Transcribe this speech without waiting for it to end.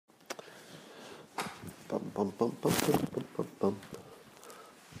Bum, bum, bum, bum, bum, bum, bum, bum.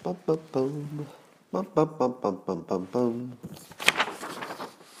 Bum, bum, bum. Bum, bum, bum, bum, bum, bum, bum.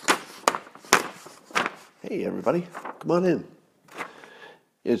 Hey, everybody, come on in.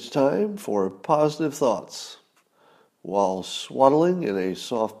 It's time for positive thoughts while swaddling in a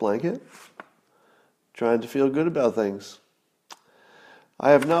soft blanket, trying to feel good about things. I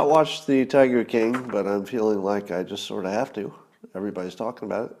have not watched The Tiger King, but I'm feeling like I just sort of have to. Everybody's talking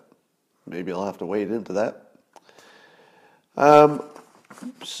about it. Maybe I'll have to wade into that.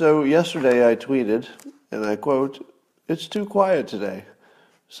 So yesterday I tweeted, and I quote, "It's too quiet today.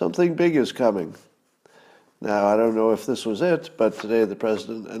 Something big is coming." Now, I don't know if this was it, but today the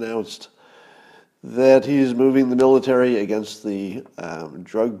president announced that he's moving the military against the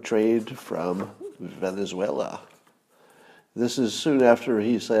drug trade from Venezuela. This is soon after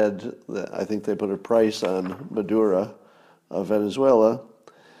he said that I think they put a price on Maduro of Venezuela,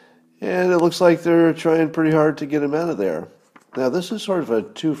 and it looks like they're trying pretty hard to get him out of there. Now, this is sort of a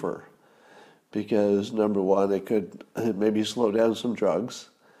twofer, because number one, it could maybe slow down some drugs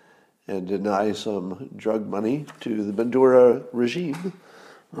and deny some drug money to the Maduro regime.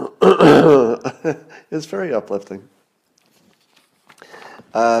 It's very uplifting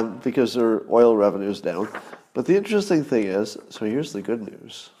because their oil revenue is down. But the interesting thing is, so here's the good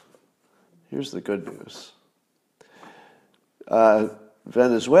news. Here's the good news.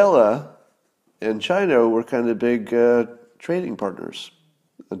 Venezuela and China were kind of big trading partners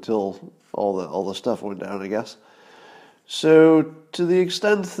until all the stuff went down, I guess. So to the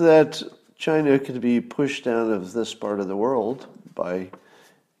extent that China could be pushed out of this part of the world by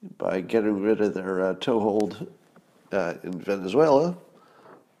getting rid of their toehold in Venezuela,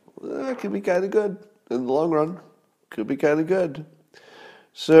 that could be kind of good in the long run. Could be kind of good.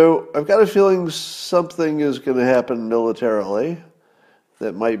 So I've got a feeling something is going to happen militarily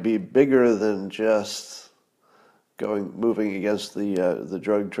that might be bigger than just moving against the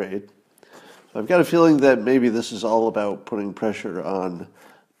drug trade. So I've got a feeling that maybe this is all about putting pressure on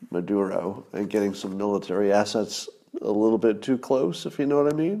Maduro and getting some military assets a little bit too close, if you know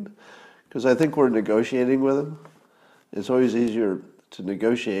what I mean. Because I think we're negotiating with him. It's always easier to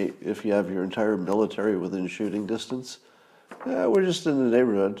negotiate if you have your entire military within shooting distance. We're just in the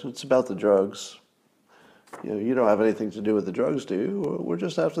neighborhood. It's about the drugs. You don't have anything to do with the drugs, do you? We're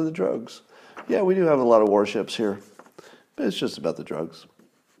just after the drugs. Yeah, we do have a lot of warships here, but it's just about the drugs.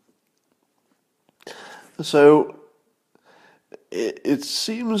 So it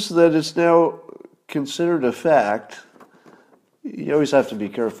seems that it's now considered a fact. You always have to be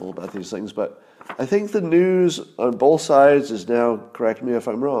careful about these things, but I think the news on both sides is now, correct me if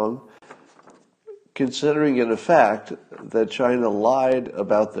I'm wrong, considering it a fact that China lied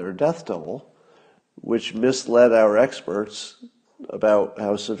about their death toll, which misled our experts about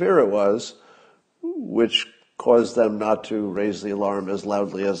how severe it was, which caused them not to raise the alarm as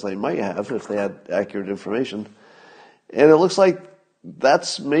loudly as they might have if they had accurate information. And it looks like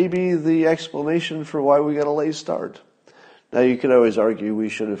that's maybe the explanation for why we got a late start. Now, you could always argue we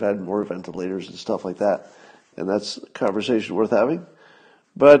should have had more ventilators and stuff like that, and that's a conversation worth having.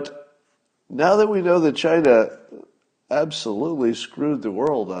 But now that we know that China absolutely screwed the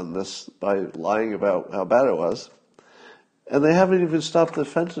world on this by lying about how bad it was, and they haven't even stopped the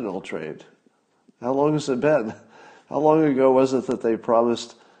fentanyl trade. How long has it been? How long ago was it that they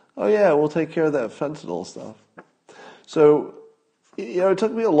promised, oh yeah, we'll take care of that fentanyl stuff? So, it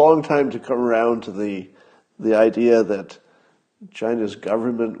took me a long time to come around to the idea that China's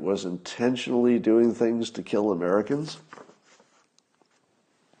government was intentionally doing things to kill Americans.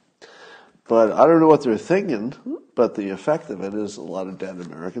 But I don't know what they're thinking, but the effect of it is a lot of dead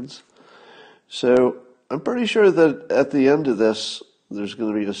Americans. So I'm pretty sure that at the end of this, there's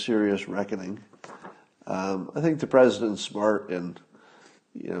going to be a serious reckoning. I think the president's smart in,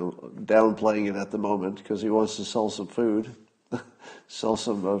 downplaying it at the moment because he wants to sell some food, sell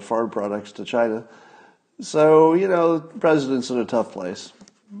some farm products to China. So, the president's in a tough place.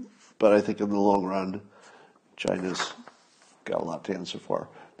 But I think in the long run, China's got a lot to answer for.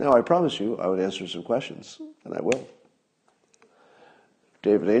 Now, I promise you I would answer some questions, and I will.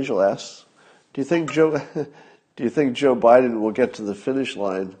 David Angel asks, do you think Joe Biden will get to the finish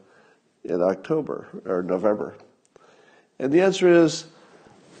line in October or November? And the answer is,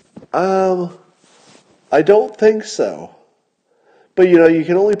 I don't think so. But, you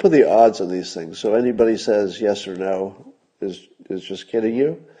can only put the odds on these things. So anybody says yes or no is just kidding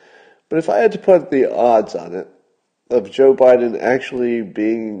you. But if I had to put the odds on it of Joe Biden actually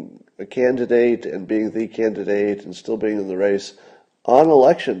being a candidate and being the candidate and still being in the race on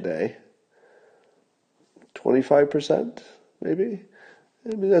election day, 25%, maybe?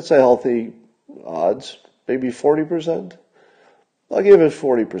 I mean, that's a healthy odds, maybe 40%. I'll give it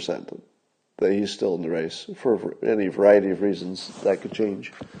 40% that he's still in the race for any variety of reasons that could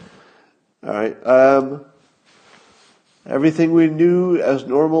change. All right. Everything we knew as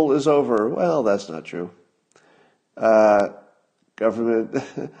normal is over. Well, that's not true. Government,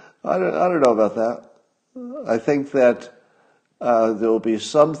 I don't know about that. I think that there will be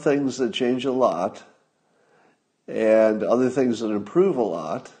some things that change a lot and other things that improve a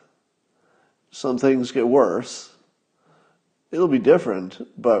lot. Some things get worse. It'll be different,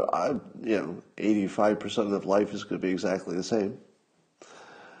 but 85% of life is going to be exactly the same.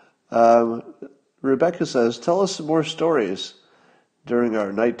 Rebecca says, tell us some more stories during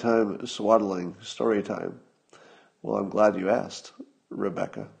our nighttime swaddling story time. Well, I'm glad you asked,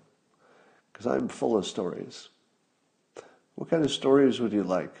 Rebecca, because I'm full of stories. What kind of stories would you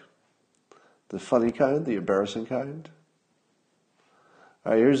like? The funny kind, the embarrassing kind?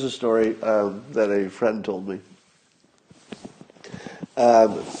 All right, here's a story that a friend told me.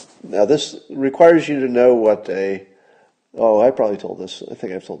 Now, this requires you to know what I probably told this. I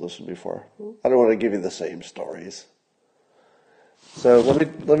think I've told this one before. I don't want to give you the same stories. So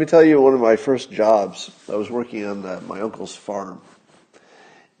let me tell you one of my first jobs. I was working on my uncle's farm.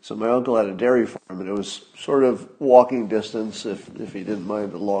 So my uncle had a dairy farm, and it was sort of walking distance if he didn't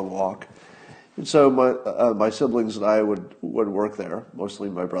mind a long walk. And so my siblings and I would work there, mostly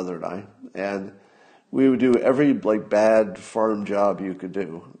my brother and I, and we would do every bad farm job you could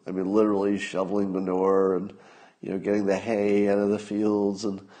do. I mean, literally shoveling manure and getting the hay out of the fields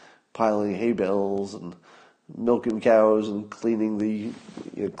and piling hay bales and milking cows and cleaning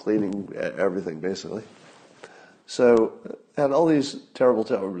cleaning everything basically. So I had all these terrible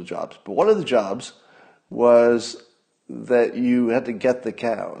jobs. But one of the jobs was that you had to get the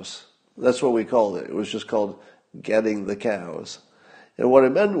cows. That's what we called it. It was just called getting the cows. And what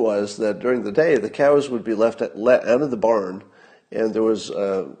it meant was that during the day, the cows would be let out of the barn, and there was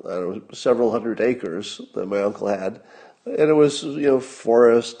several hundred acres that my uncle had, and it was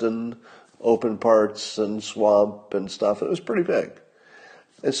forest and open parts and swamp and stuff. It was pretty big.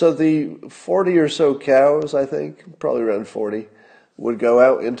 And so the 40 or so cows, I think, probably around 40, would go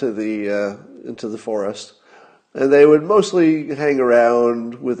out into the forest, and they would mostly hang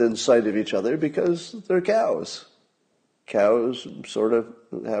around within sight of each other because they're cows. Cows sort of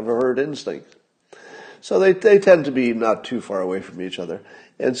have a herd instinct. So they tend to be not too far away from each other.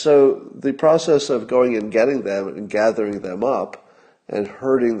 And so the process of going and getting them and gathering them up and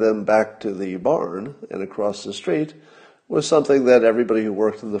herding them back to the barn and across the street was something that everybody who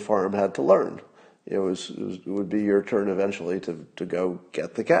worked in the farm had to learn. It would be your turn eventually to go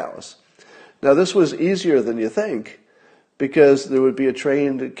get the cows. Now, this was easier than you think because there would be a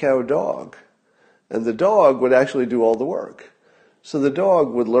trained cow dog, and the dog would actually do all the work. So the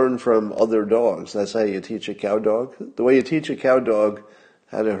dog would learn from other dogs. That's how you teach a cow dog. The way you teach a cow dog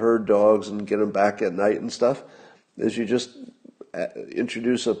how to herd dogs and get them back at night and stuff is you just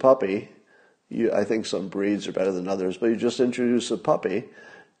introduce a puppy. I think some breeds are better than others, but you just introduce a puppy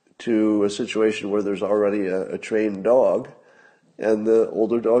to a situation where there's already a trained dog, and the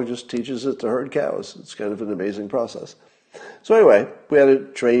older dog just teaches it to herd cows. It's kind of an amazing process. So anyway, we had a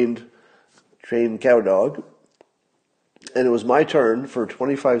trained cow dog, and it was my turn for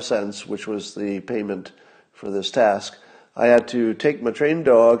 25 cents, which was the payment for this task. I had to take my trained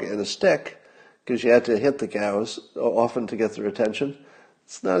dog and a stick, because you had to hit the cows often to get their attention.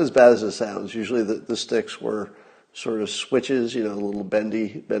 It's not as bad as it sounds. Usually the sticks were sort of switches, little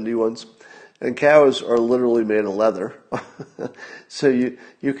bendy ones. And cows are literally made of leather. So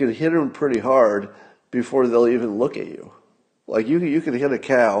you can hit them pretty hard before they'll even look at you. Like you can hit a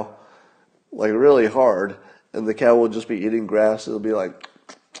cow like really hard, and the cow will just be eating grass. It'll be like,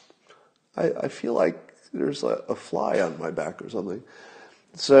 I feel like there's a fly on my back or something.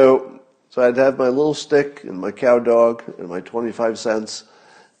 So I'd have my little stick and my cow dog and my 25 cents,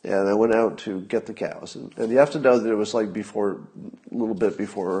 and I went out to get the cows. And you have to know that it was like a little bit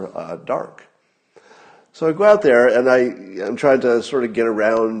before dark. So I go out there, and I'm trying to sort of get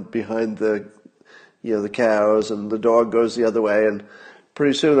around behind the cows, and the dog goes the other way, and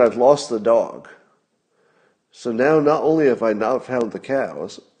pretty soon I've lost the dog. So now not only have I not found the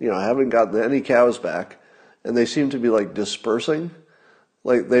cows, I haven't gotten any cows back, and they seem to be like dispersing.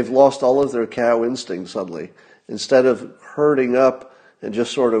 Like they've lost all of their cow instinct suddenly. Instead of herding up and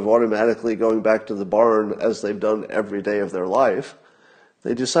just sort of automatically going back to the barn as they've done every day of their life,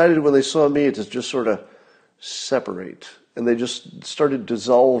 they decided when they saw me to just sort of separate. And they just started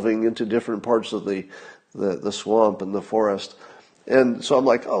dissolving into different parts of the swamp and the forest. And so I'm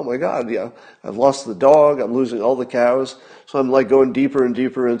like, oh my God, yeah, I've lost the dog, I'm losing all the cows. So I'm like going deeper and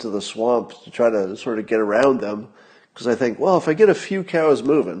deeper into the swamp to try to sort of get around them. Because I think, well, if I get a few cows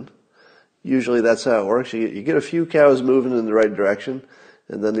moving, usually that's how it works. You get a few cows moving in the right direction,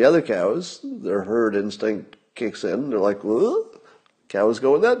 and then the other cows, their herd instinct kicks in. They're like, well, cows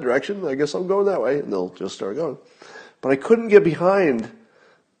go in that direction, I guess I'm going that way. And they'll just start going. But I couldn't get behind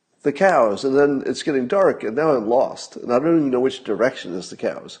the cows, and then it's getting dark, and now I'm lost, and I don't even know which direction is the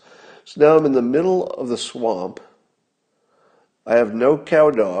cows. So now I'm in the middle of the swamp. I have no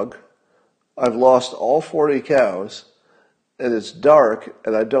cow dog. I've lost all 40 cows, and it's dark,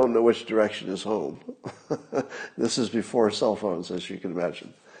 and I don't know which direction is home. This is before cell phones, as you can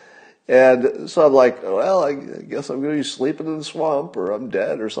imagine. And so I'm like, well, I guess I'm going to be sleeping in the swamp, or I'm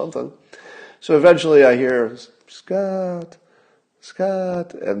dead, or something. So eventually I hear, Scott,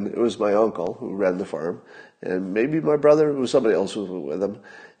 Scott, and it was my uncle who ran the farm, and maybe my brother, it was somebody else who was with him,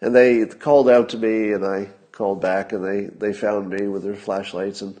 and they called out to me, and I called back, and they found me with their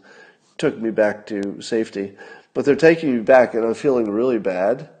flashlights and took me back to safety. But they're taking me back, and I'm feeling really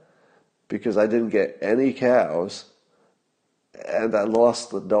bad because I didn't get any cows, and I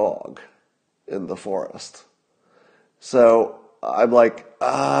lost the dog in the forest. So I'm like,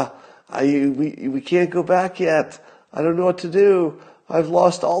 we can't go back yet. I don't know what to do. I've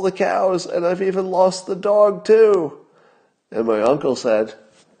lost all the cows, and I've even lost the dog too. And my uncle said,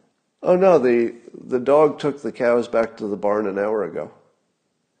 oh no, the dog took the cows back to the barn an hour ago.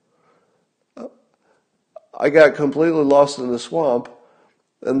 I got completely lost in the swamp,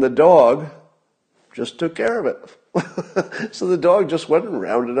 and the dog just took care of it. So the dog just went and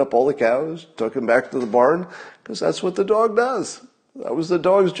rounded up all the cows, took them back to the barn, because that's what the dog does. That was the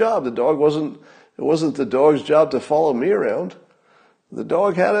dog's job. It wasn't the dog's job to follow me around. The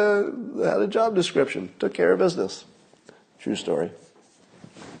dog had a job description, took care of business. True story.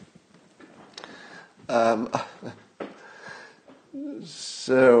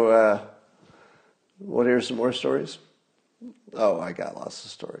 So, want to hear some more stories? Oh, I got lots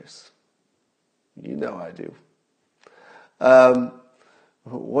of stories. You know I do.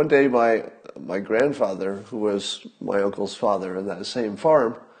 One day my grandfather, who was my uncle's father in that same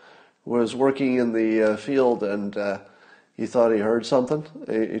farm, was working in the field, and he thought he heard something.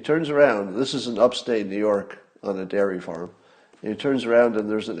 He turns around. This is in upstate New York on a dairy farm. And he turns around, and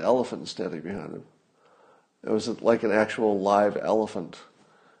there's an elephant standing behind him. It was like an actual live elephant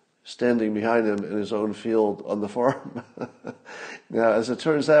standing behind him in his own field on the farm. Now, as it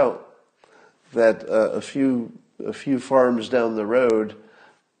turns out, that a few farms down the road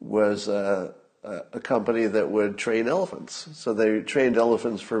was a company that would train elephants. So they trained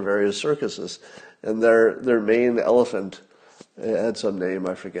elephants for various circuses, and their main elephant, it had some name,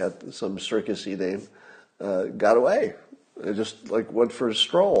 I forget, some circusy name, got away. It just like went for a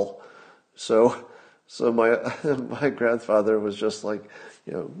stroll. So my grandfather was just like,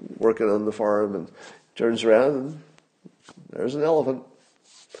 working on the farm, and turns around and there's an elephant.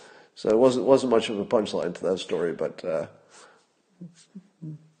 So it wasn't much of a punchline to that story, but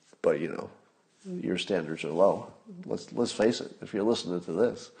your standards are low. Let's face it. If you're listening to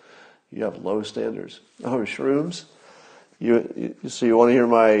this, you have low standards. Oh, shrooms? So you want to hear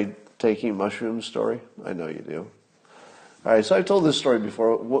my taking mushrooms story? I know you do. All right, so I've told this story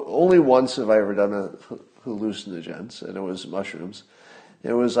before. Only once have I ever done a hallucinogens, and it was mushrooms.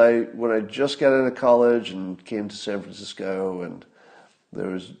 It was when I just got out of college and came to San Francisco, and there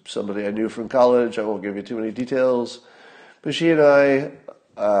was somebody I knew from college. I won't give you too many details, but she and I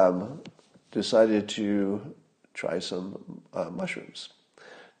decided to try some mushrooms.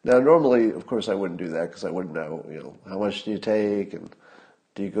 Now, normally, of course, I wouldn't do that because I wouldn't know, how much do you take, and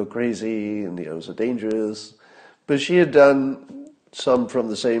do you go crazy, and is it dangerous? But she had done some from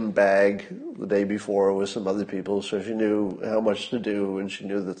the same bag the day before with some other people, so she knew how much to do, and she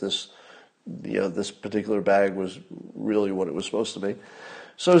knew that this particular bag was really what it was supposed to be.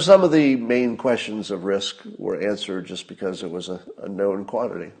 So some of the main questions of risk were answered just because it was a known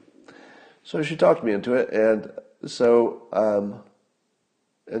quantity. So she talked me into it, and so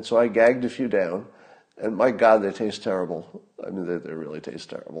I gagged a few down, and my God, they taste terrible. I mean, they really taste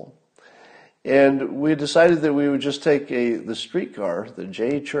terrible. And we decided that we would just take the streetcar, the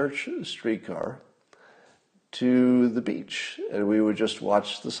J Church streetcar, to the beach, and we would just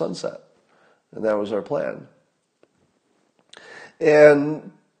watch the sunset. And that was our plan.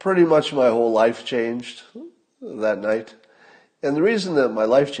 And pretty much my whole life changed that night. And the reason that my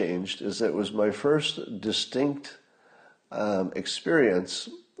life changed is that it was my first distinct experience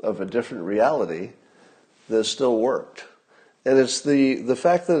of a different reality that still worked. And it's the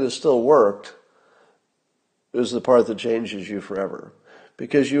fact that it still worked is the part that changes you forever.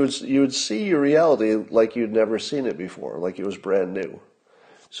 Because you would see your reality like you'd never seen it before, like it was brand new.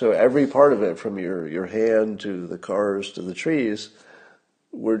 So every part of it, from your hand to the cars to the trees,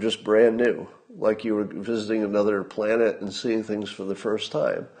 were just brand new, like you were visiting another planet and seeing things for the first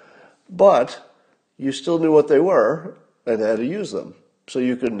time. But you still knew what they were and how to use them, so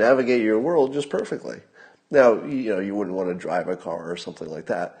you could navigate your world just perfectly. Now, you wouldn't want to drive a car or something like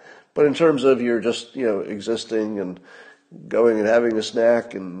that, but in terms of your just, existing and going and having a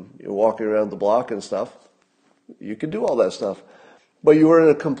snack and walking around the block and stuff, you could do all that stuff. But you were in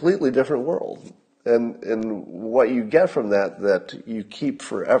a completely different world. And what you get from that you keep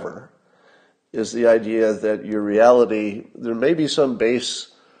forever is the idea that your reality, there may be some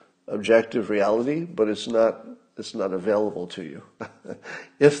base objective reality, but it's not available to you.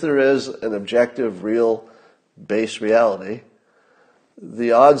 If there is an objective, real base reality,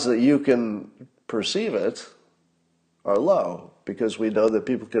 the odds that you can perceive it are low, because we know that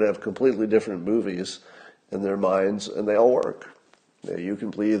people can have completely different movies in their minds and they all work. You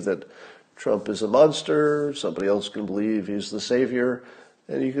can believe that Trump is a monster, somebody else can believe he's the savior,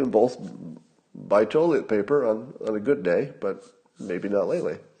 and you can both buy toilet paper on a good day, but maybe not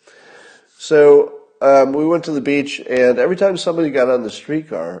lately. So we went to the beach, and every time somebody got on the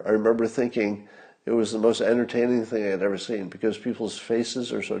streetcar, I remember thinking it was the most entertaining thing I had ever seen, because people's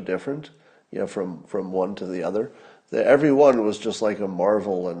faces are so different, from one to the other. That every one was just like a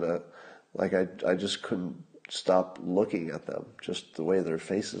marvel, and I just couldn't stop looking at them, just the way their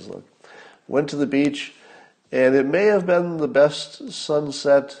faces looked. Went to the beach, and it may have been the best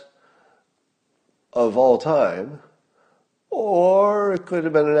sunset of all time, or it could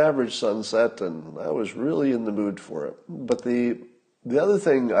have been an average sunset, and I was really in the mood for it. But the other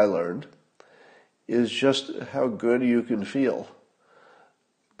thing I learned is just how good you can feel,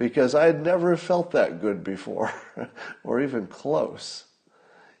 because I had never felt that good before, or even close.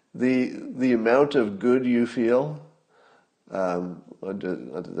 The amount of good you feel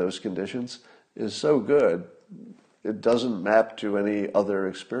under those conditions is so good, it doesn't map to any other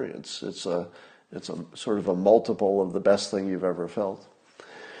experience. It's a sort of a multiple of the best thing you've ever felt.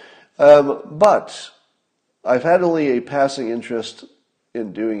 But I've had only a passing interest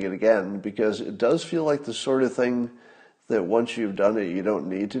in doing it again, because it does feel like the sort of thing that once you've done it, you don't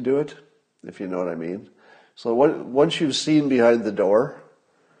need to do it, if you know what I mean. So once you've seen behind the door,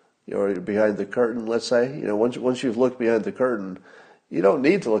 or behind the curtain, let's say, once you've looked behind the curtain, you don't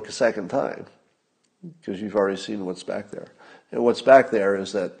need to look a second time, because you've already seen what's back there. And what's back there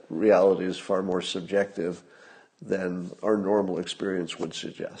is that reality is far more subjective than our normal experience would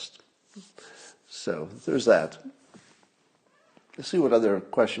suggest. So there's that. Let's see what other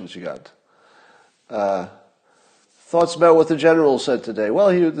questions you got. Thoughts about what the general said today? Well,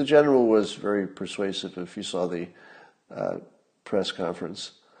 the general was very persuasive, if you saw the press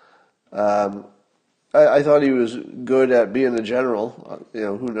conference. I thought he was good at being a general.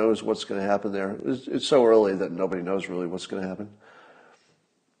 Who knows what's going to happen there. It's so early that nobody knows really what's going to happen.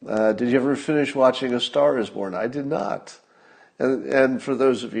 Did you ever finish watching A Star is Born? I did not. And for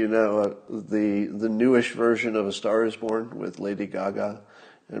those of you who know, the newish version of A Star is Born with Lady Gaga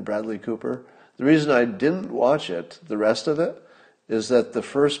and Bradley Cooper, the reason I didn't watch it, the rest of it, is that the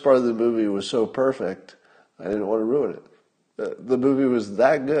first part of the movie was so perfect, I didn't want to ruin it. The movie was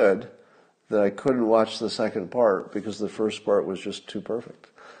that good that I couldn't watch the second part because the first part was just too perfect.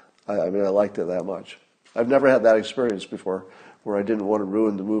 I liked it that much. I've never had that experience before where I didn't want to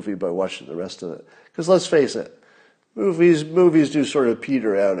ruin the movie by watching the rest of it. Because let's face it, movies do sort of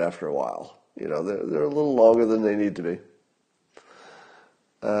peter out after a while. They're a little longer than they need to be.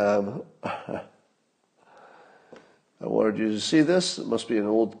 I wanted you to see this. It must be an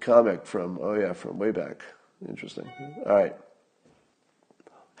old comic from way back. Interesting. All right.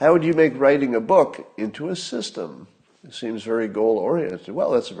 How would you make writing a book into a system? It seems very goal-oriented.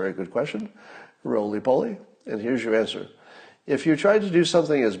 Well, that's a very good question. Roly-poly. And here's your answer. If you tried to do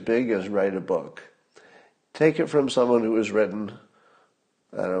something as big as write a book, take it from someone who has written,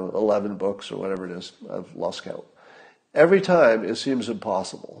 11 books or whatever it is. I've lost count. Every time it seems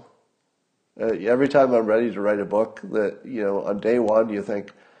impossible. Every time I'm ready to write a book, on day one you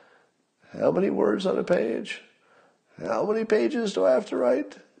think, how many words on a page? How many pages do I have to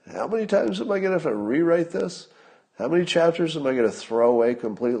write? How many times am I going to have to rewrite this? How many chapters am I going to throw away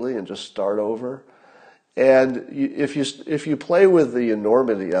completely and just start over? And if you play with the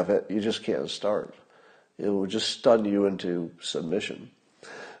enormity of it, you just can't start. It will just stun you into submission.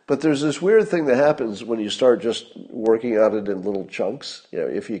 But there's this weird thing that happens when you start just working at it in little chunks,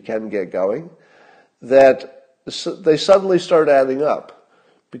 if you can get going, that they suddenly start adding up.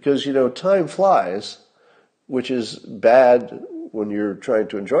 Because, time flies which is bad when you're trying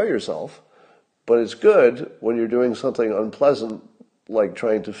to enjoy yourself, but it's good when you're doing something unpleasant, like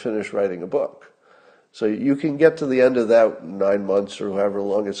trying to finish writing a book. So you can get to the end of that 9 months or however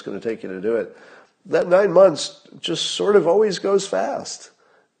long it's going to take you to do it. That 9 months just sort of always goes fast.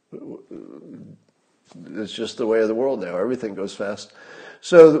 It's just the way of the world now. Everything goes fast.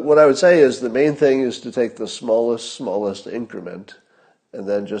 So what I would say is the main thing is to take the smallest increment and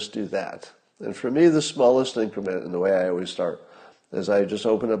then just do that. And for me, the smallest increment, and the way I always start, is I just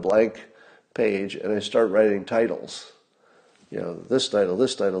open a blank page and I start writing titles. This title,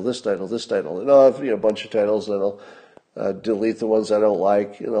 this title, this title, this title. And I'll have a bunch of titles, and I'll delete the ones I don't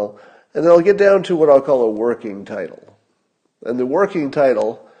like, and then I'll get down to what I'll call a working title. And the working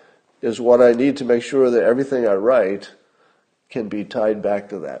title is what I need to make sure that everything I write can be tied back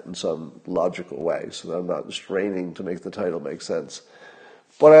to that in some logical way, so that I'm not straining to make the title make sense.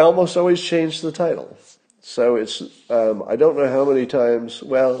 But I almost always change the title. So it's, I don't know how many times,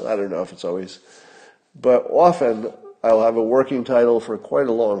 well, I don't know if it's always, but often I'll have a working title for quite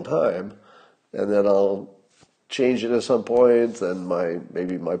a long time, and then I'll change it at some point, and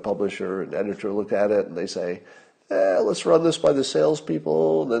maybe my publisher and editor look at it, and they say, let's run this by the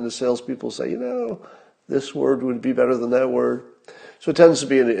salespeople, and then the salespeople say, this word would be better than that word. So it tends to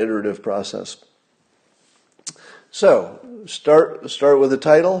be an iterative process. So start with a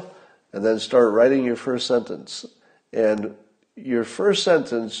title, and then start writing your first sentence. And your first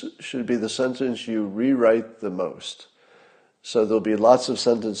sentence should be the sentence you rewrite the most. So there'll be lots of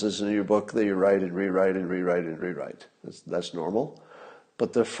sentences in your book that you write and rewrite and rewrite and rewrite. That's normal.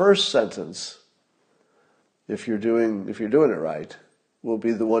 But the first sentence, if you're doing it right, will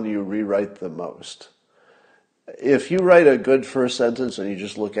be the one you rewrite the most. If you write a good first sentence and you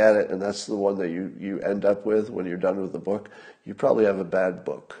just look at it and that's the one that you end up with when you're done with the book, you probably have a bad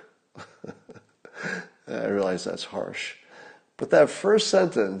book. I realize that's harsh. But that first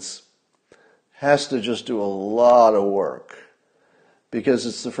sentence has to just do a lot of work because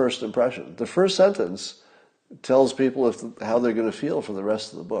it's the first impression. The first sentence tells people how they're going to feel for the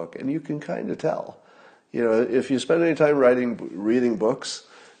rest of the book, and you can kind of tell. If you spend any time reading books,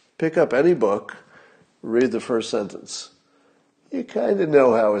 pick up any book, read the first sentence. You kind of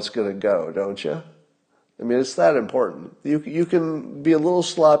know how it's going to go, don't you? I mean, it's that important. You can be a little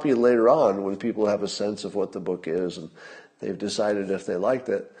sloppy later on when people have a sense of what the book is and they've decided if they liked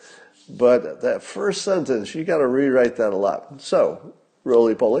it. But that first sentence, you got to rewrite that a lot. So,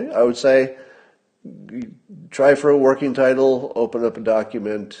 roly-poly, I would say try for a working title, open up a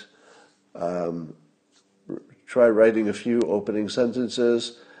document, try writing a few opening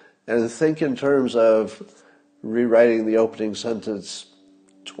sentences, and think in terms of rewriting the opening sentence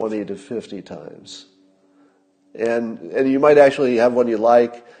 20 to 50 times. And you might actually have one you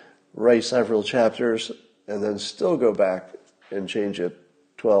like, write several chapters, and then still go back and change it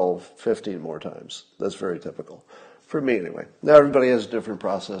 12, 15 more times. That's very typical. For me, anyway. Now, everybody has a different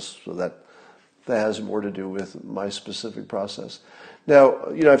process, so that has more to do with my specific process.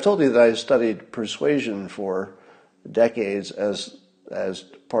 Now, I've told you that I studied persuasion for decades as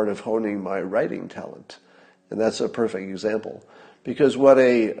part of honing my writing talent. And that's a perfect example. Because what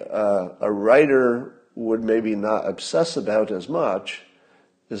a writer would maybe not obsess about as much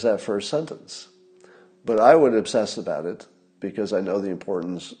is that first sentence. But I would obsess about it because I know the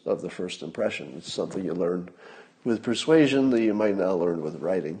importance of the first impression. It's something you learn with persuasion that you might not learn with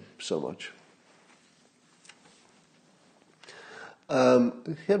writing so much.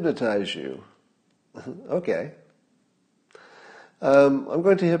 Hypnotize you. Okay. I'm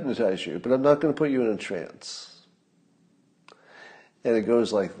going to hypnotize you, but I'm not going to put you in a trance. And it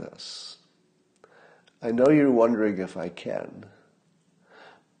goes like this. I know you're wondering if I can,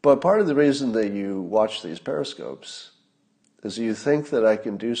 but part of the reason that you watch these periscopes is you think that I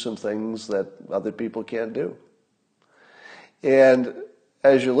can do some things that other people can't do. And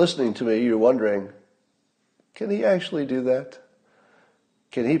as you're listening to me, you're wondering, can he actually do that?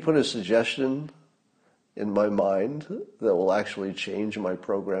 Can he put a suggestion in my mind that will actually change my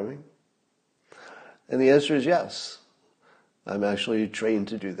programming? And the answer is yes. I'm actually trained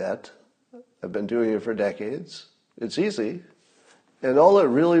to do that. I've been doing it for decades. It's easy. And all it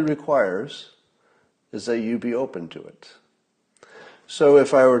really requires is that you be open to it. So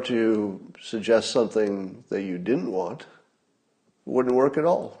if I were to suggest something that you didn't want, it wouldn't work at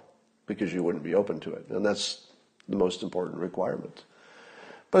all because you wouldn't be open to it. And that's the most important requirement.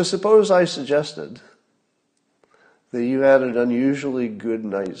 But suppose I suggested that you had an unusually good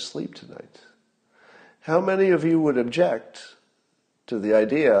night's sleep tonight. How many of you would object to the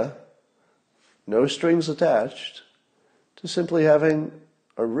idea, no strings attached, to simply having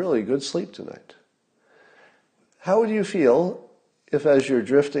a really good sleep tonight? How would you feel if, as you're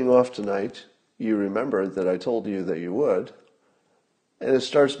drifting off tonight, you remembered that I told you that you would, and it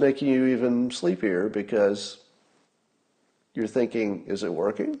starts making you even sleepier because you're thinking, is it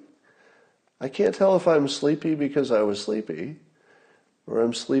working? I can't tell if I'm sleepy because I was sleepy, or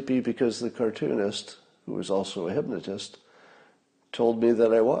I'm sleepy because the cartoonist, who was also a hypnotist, told me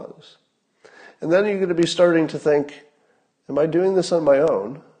that I was. And then you're going to be starting to think, am I doing this on my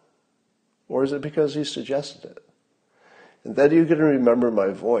own, or is it because he suggested it? And then you're going to remember my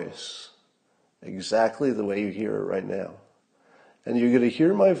voice exactly the way you hear it right now. And you're going to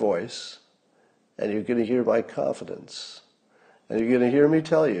hear my voice, and you're going to hear my confidence, and you're going to hear me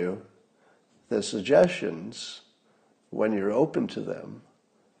tell you that suggestions, when you're open to them,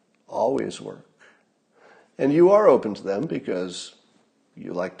 always work. And you are open to them because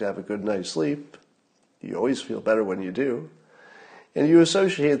you like to have a good night's sleep. You always feel better when you do. And you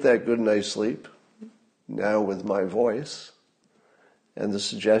associate that good night's sleep now with my voice and the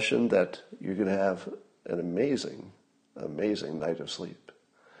suggestion that you're going to have an amazing, amazing night of sleep.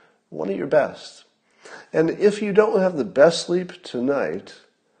 One of your best. And if you don't have the best sleep tonight,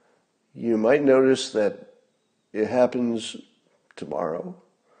 you might notice that it happens tomorrow.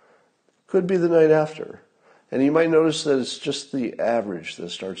 Could be the night after. And you might notice that it's just the average that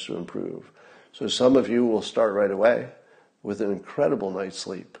starts to improve. So some of you will start right away with an incredible night's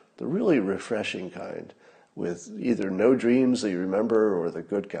sleep, the really refreshing kind, with either no dreams that you remember or the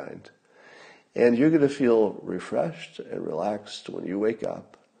good kind. And you're going to feel refreshed and relaxed when you wake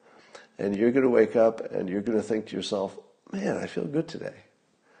up. And you're going to wake up and you're going to think to yourself, man, I feel good today.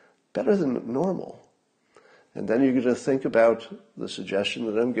 Better than normal. And then you're going to think about the suggestion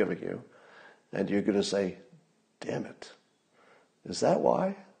that I'm giving you. And you're going to say, damn it. Is that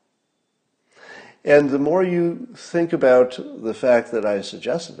why? And the more you think about the fact that I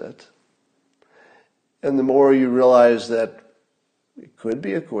suggested it, and the more you realize that it could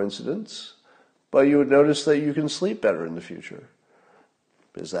be a coincidence, but you would notice that you can sleep better in the future.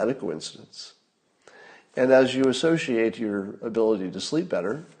 Is that a coincidence? And as you associate your ability to sleep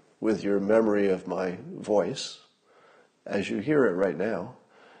better with your memory of my voice, as you hear it right now,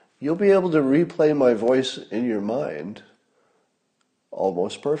 you'll be able to replay my voice in your mind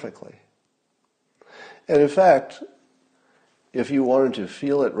almost perfectly. And in fact, if you wanted to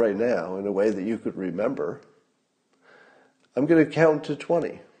feel it right now in a way that you could remember, I'm going to count to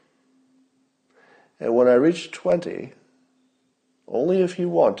 20. And when I reach 20, only if you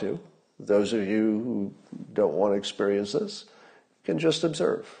want to, those of you who don't want to experience this can just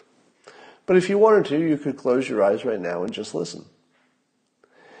observe. But if you wanted to, you could close your eyes right now and just listen.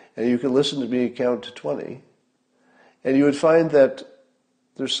 And you could listen to me count to 20, and you would find that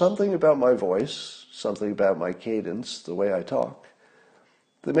there's something about my voice, something about my cadence, the way I talk,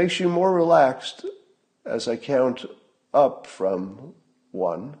 that makes you more relaxed as I count up from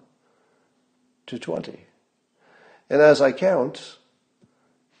 1 to 20. And as I count,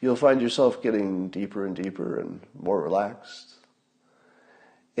 you'll find yourself getting deeper and deeper and more relaxed.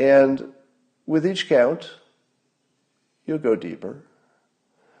 And with each count, you'll go deeper.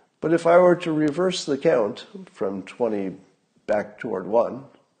 But if I were to reverse the count from 20 back toward 1,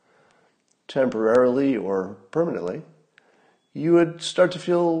 temporarily or permanently, you would start to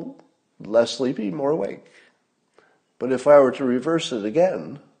feel less sleepy, more awake. But if I were to reverse it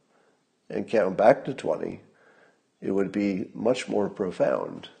again and count back to 20, it would be much more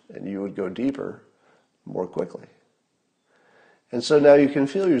profound, and you would go deeper more quickly. And so now you can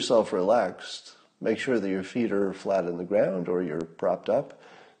feel yourself relaxed. Make sure that your feet are flat on the ground or you're propped up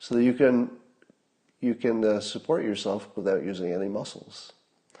so that you can support yourself without using any muscles.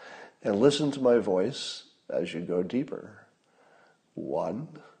 And listen to my voice as you go deeper. 1,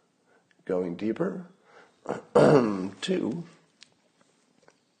 going deeper. 2,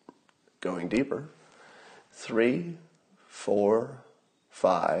 going deeper. 3, 4,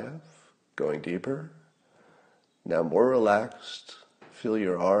 5, going deeper. Now more relaxed. Feel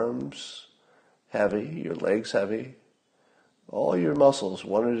your arms heavy, your legs heavy. All your muscles,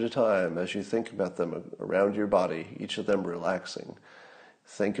 one at a time, as you think about them around your body, each of them relaxing.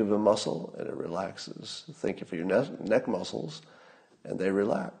 Think of a muscle and it relaxes. Think of your neck muscles and they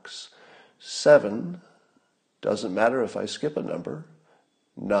relax. 7, doesn't matter if I skip a number.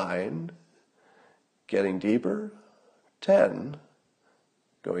 9, getting deeper. 10,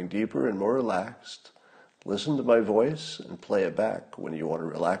 going deeper and more relaxed. Listen to my voice and play it back when you want to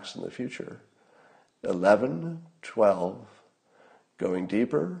relax in the future. 11, 12, going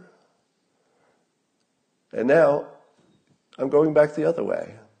deeper. And now I'm going back the other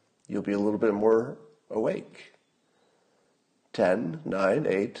way. You'll be a little bit more awake. 10, 9,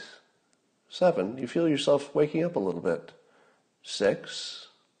 8, 7. You feel yourself waking up a little bit. 6.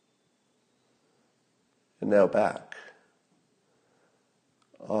 And now back.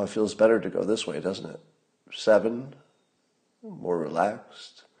 Oh, it feels better to go this way, doesn't it? 7. More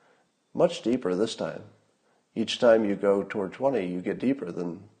relaxed. Much deeper this time. Each time you go toward 20, you get deeper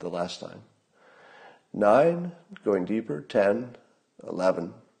than the last time. 9, going deeper. 10,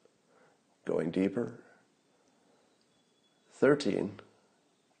 11, going deeper. 13,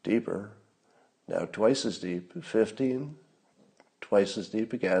 deeper. Now twice as deep. 15, twice as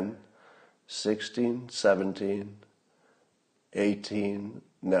deep again. 16, 17, 18,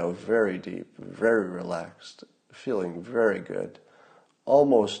 now very deep, very relaxed, feeling very good,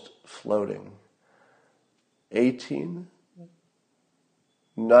 almost floating. 18,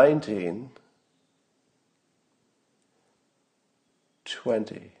 19,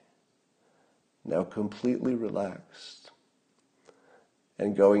 20, now completely relaxed.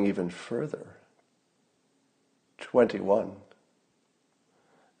 And going even further, 21,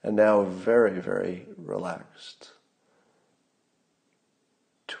 and now very, very relaxed.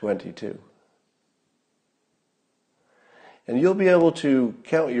 22. And you'll be able to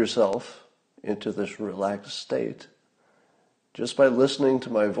count yourself into this relaxed state just by listening to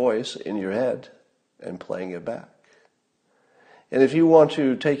my voice in your head and playing it back. And if you want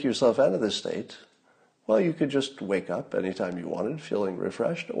to take yourself out of this state, well, you could just wake up anytime you wanted, feeling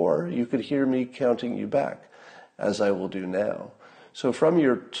refreshed, or you could hear me counting you back, as I will do now. So from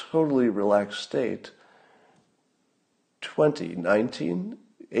your totally relaxed state, 20, 19,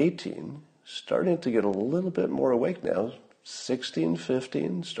 18, starting to get a little bit more awake now. 16,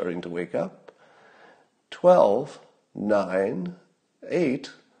 15, starting to wake up. 12, 9,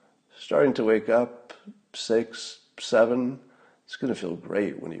 8, starting to wake up. 6, 7, it's going to feel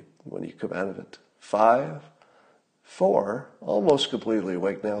great when you come out of it. 5, 4, almost completely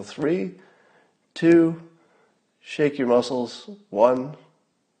awake now. 3, 2, shake your muscles. 1,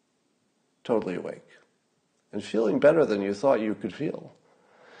 totally awake. And feeling better than you thought you could feel.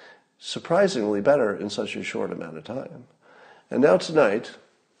 Surprisingly better in such a short amount of time. And now tonight,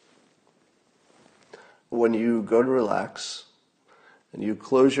 when you go to relax, and you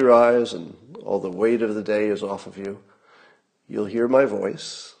close your eyes and all the weight of the day is off of you, you'll hear my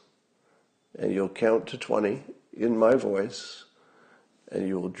voice, and you'll count to 20 in my voice, and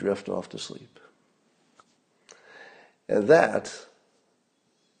you will drift off to sleep. And that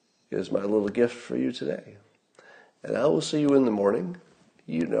is my little gift for you today. And I will see you in the morning,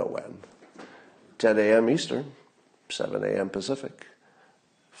 you know when. 10 a.m. Eastern, 7 a.m. Pacific,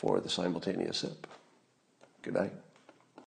 for the simultaneous sip. Good night.